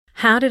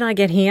How did I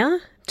get here?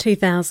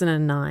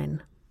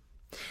 2009.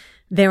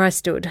 There I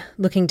stood,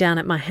 looking down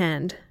at my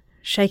hand,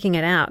 shaking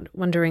it out,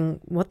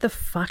 wondering what the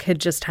fuck had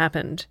just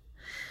happened.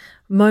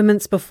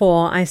 Moments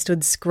before, I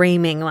stood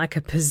screaming like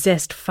a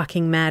possessed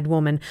fucking mad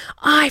woman,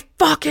 "I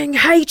fucking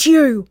hate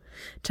you!"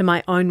 to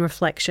my own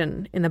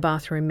reflection in the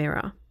bathroom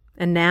mirror.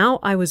 And now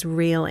I was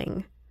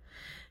reeling.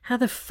 How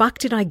the fuck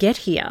did I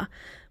get here?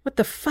 What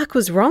the fuck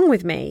was wrong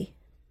with me?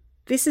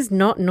 This is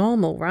not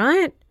normal,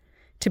 right?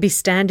 To be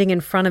standing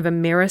in front of a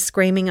mirror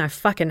screaming, "I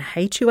fucking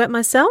hate you" at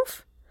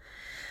myself?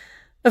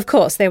 Of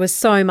course, there was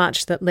so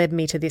much that led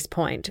me to this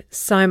point.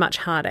 So much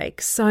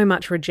heartache, so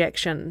much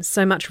rejection,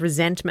 so much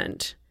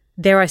resentment.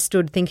 There I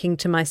stood thinking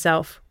to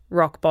myself,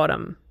 rock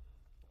bottom.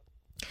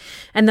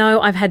 And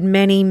though I've had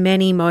many,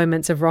 many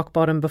moments of rock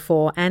bottom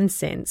before and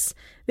since,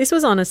 this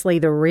was honestly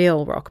the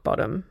real rock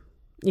bottom.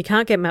 You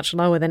can't get much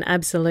lower than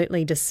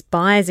absolutely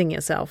despising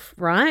yourself,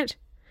 right?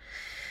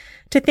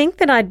 To think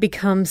that I'd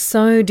become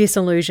so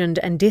disillusioned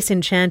and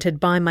disenchanted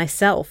by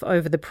myself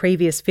over the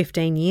previous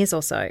 15 years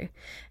or so.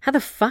 How the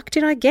fuck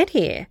did I get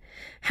here?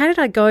 How did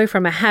I go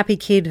from a happy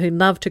kid who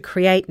loved to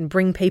create and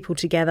bring people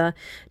together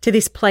to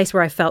this place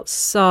where I felt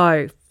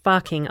so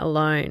fucking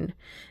alone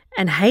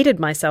and hated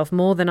myself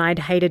more than I'd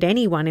hated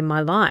anyone in my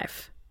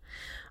life?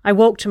 I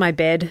walked to my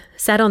bed,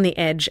 sat on the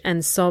edge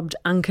and sobbed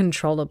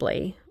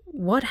uncontrollably.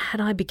 What had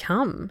I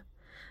become?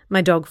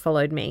 My dog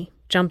followed me,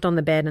 jumped on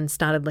the bed and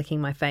started licking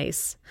my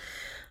face.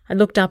 I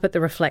looked up at the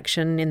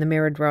reflection in the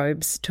mirrored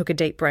robes, took a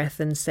deep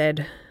breath and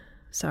said,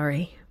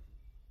 "Sorry."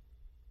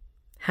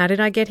 How did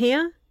I get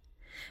here?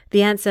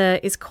 The answer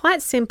is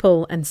quite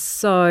simple and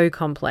so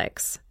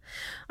complex.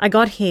 I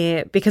got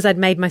here because I'd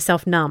made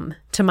myself numb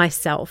to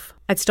myself.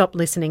 I'd stopped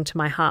listening to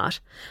my heart.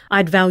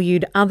 I'd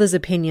valued others'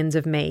 opinions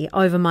of me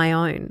over my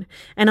own,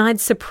 and I'd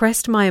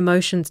suppressed my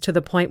emotions to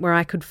the point where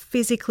I could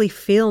physically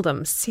feel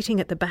them sitting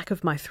at the back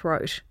of my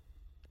throat.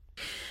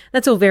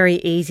 That's all very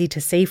easy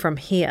to see from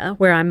here,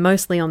 where I'm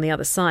mostly on the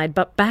other side,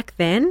 but back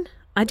then,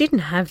 I didn't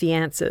have the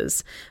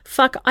answers.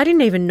 Fuck, I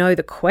didn't even know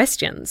the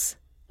questions.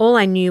 All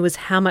I knew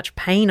was how much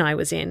pain I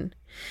was in,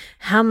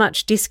 how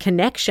much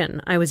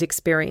disconnection I was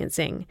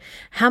experiencing,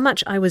 how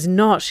much I was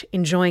not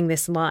enjoying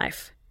this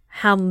life,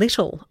 how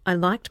little I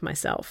liked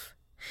myself.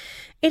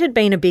 It had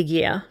been a big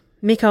year.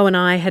 Miko and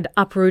I had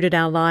uprooted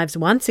our lives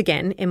once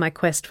again in my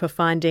quest for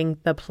finding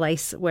the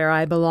place where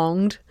I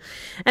belonged.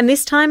 And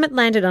this time it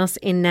landed us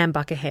in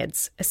Nambucca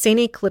Heads, a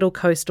scenic little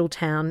coastal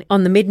town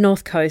on the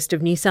mid-north coast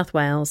of New South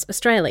Wales,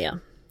 Australia.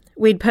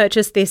 We'd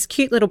purchased this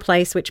cute little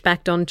place which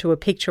backed onto a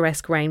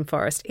picturesque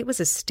rainforest. It was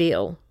a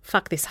steal.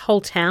 Fuck, this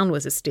whole town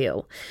was a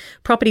steal.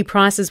 Property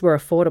prices were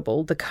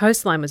affordable. The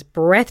coastline was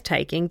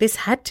breathtaking. This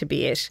had to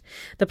be it.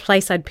 The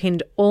place I'd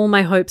pinned all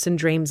my hopes and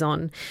dreams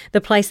on. The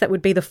place that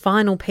would be the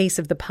final piece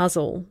of the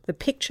puzzle. The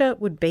picture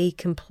would be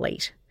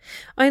complete.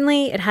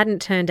 Only it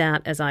hadn't turned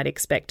out as I'd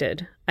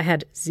expected. I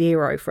had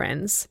 0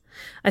 friends.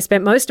 I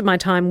spent most of my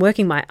time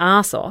working my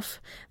arse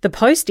off. The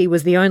postie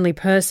was the only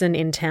person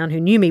in town who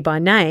knew me by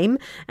name,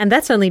 and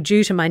that's only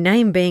due to my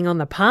name being on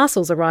the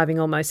parcels arriving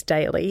almost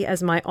daily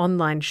as my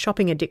online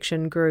shopping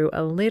addiction grew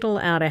a little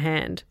out of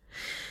hand.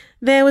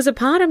 There was a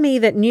part of me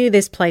that knew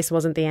this place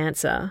wasn't the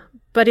answer.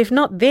 But if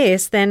not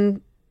this,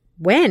 then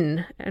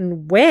when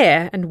and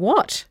where and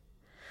what?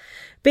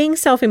 Being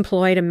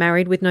self-employed and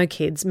married with no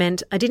kids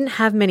meant I didn't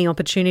have many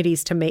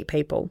opportunities to meet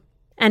people.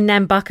 And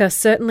Nambucca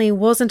certainly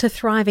wasn't a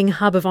thriving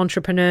hub of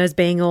entrepreneurs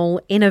being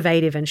all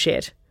innovative and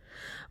shit.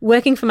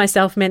 Working for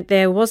myself meant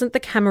there wasn't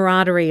the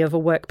camaraderie of a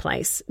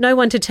workplace. No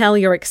one to tell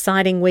your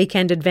exciting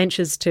weekend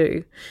adventures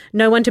to.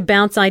 No one to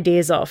bounce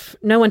ideas off.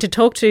 No one to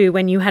talk to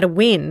when you had a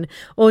win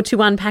or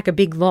to unpack a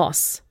big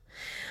loss.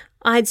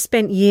 I'd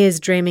spent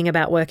years dreaming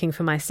about working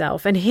for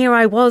myself, and here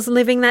I was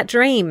living that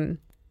dream.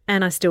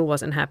 And I still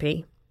wasn't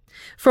happy.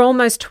 For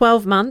almost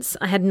 12 months,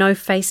 I had no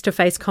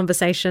face-to-face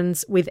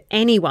conversations with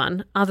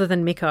anyone other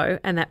than Miko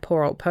and that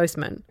poor old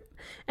postman.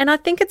 And I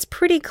think it's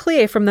pretty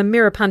clear from the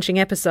mirror-punching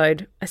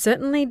episode, I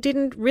certainly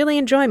didn't really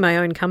enjoy my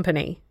own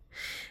company.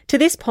 To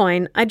this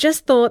point, I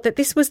just thought that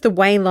this was the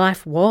way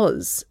life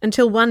was,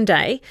 until one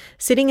day,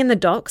 sitting in the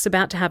docks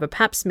about to have a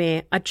pap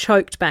smear, I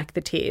choked back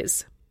the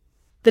tears.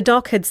 The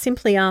doc had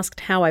simply asked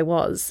how I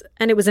was,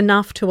 and it was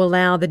enough to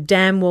allow the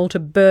dam wall to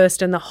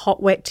burst and the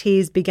hot, wet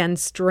tears began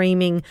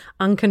streaming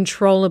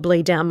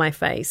uncontrollably down my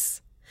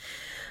face.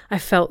 I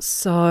felt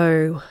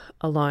so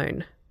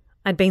alone.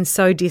 I'd been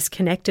so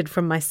disconnected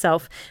from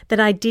myself that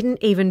I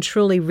didn't even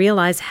truly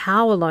realise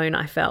how alone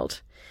I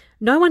felt.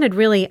 No one had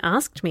really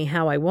asked me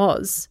how I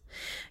was.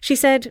 She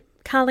said,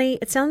 "Carly,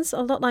 it sounds a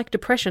lot like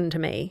depression to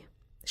me."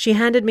 She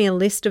handed me a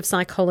list of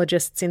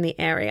psychologists in the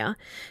area,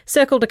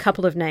 circled a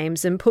couple of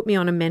names and put me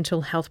on a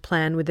mental health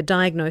plan with a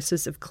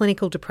diagnosis of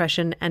clinical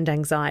depression and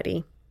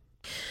anxiety.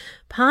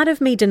 Part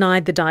of me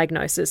denied the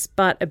diagnosis,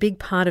 but a big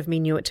part of me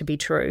knew it to be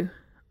true.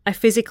 I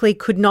physically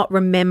could not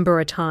remember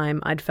a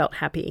time I'd felt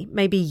happy,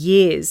 maybe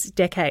years,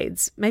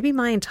 decades, maybe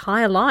my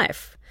entire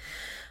life.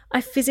 I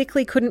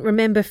physically couldn't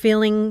remember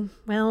feeling,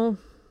 well,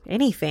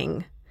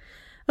 anything.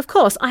 Of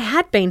course, I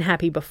had been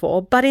happy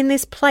before, but in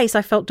this place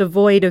I felt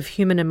devoid of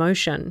human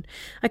emotion.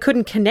 I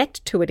couldn't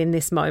connect to it in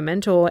this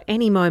moment or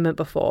any moment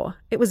before.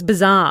 It was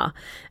bizarre,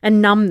 a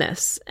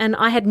numbness, and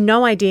I had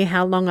no idea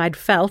how long I'd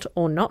felt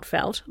or not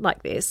felt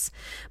like this,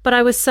 but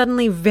I was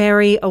suddenly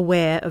very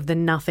aware of the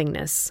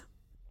nothingness.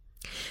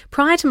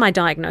 Prior to my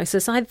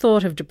diagnosis, I'd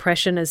thought of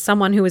depression as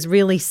someone who was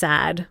really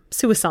sad,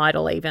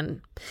 suicidal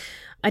even.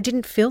 I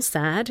didn't feel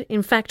sad.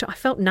 In fact, I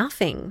felt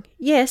nothing.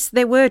 Yes,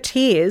 there were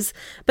tears,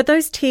 but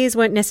those tears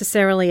weren't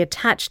necessarily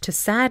attached to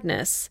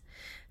sadness.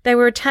 They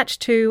were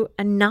attached to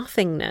a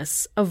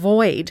nothingness, a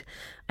void.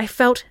 I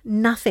felt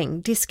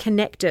nothing,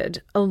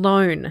 disconnected,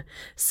 alone,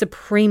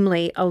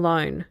 supremely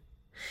alone.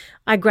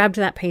 I grabbed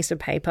that piece of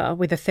paper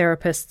with a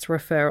therapist's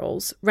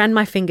referrals, ran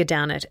my finger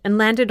down it, and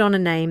landed on a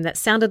name that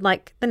sounded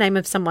like the name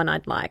of someone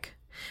I'd like.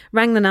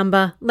 Rang the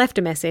number, left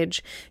a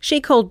message.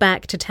 She called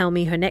back to tell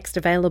me her next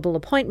available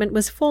appointment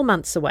was 4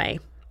 months away.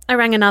 I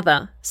rang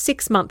another,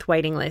 6-month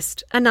waiting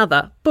list.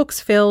 Another, books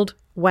filled.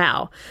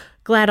 Wow.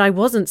 Glad I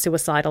wasn't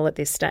suicidal at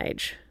this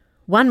stage.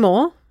 One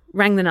more,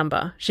 rang the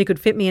number. She could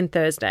fit me in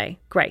Thursday.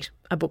 Great,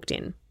 I booked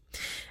in.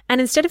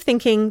 And instead of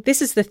thinking,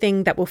 this is the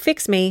thing that will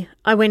fix me,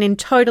 I went in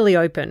totally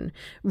open,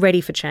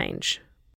 ready for change.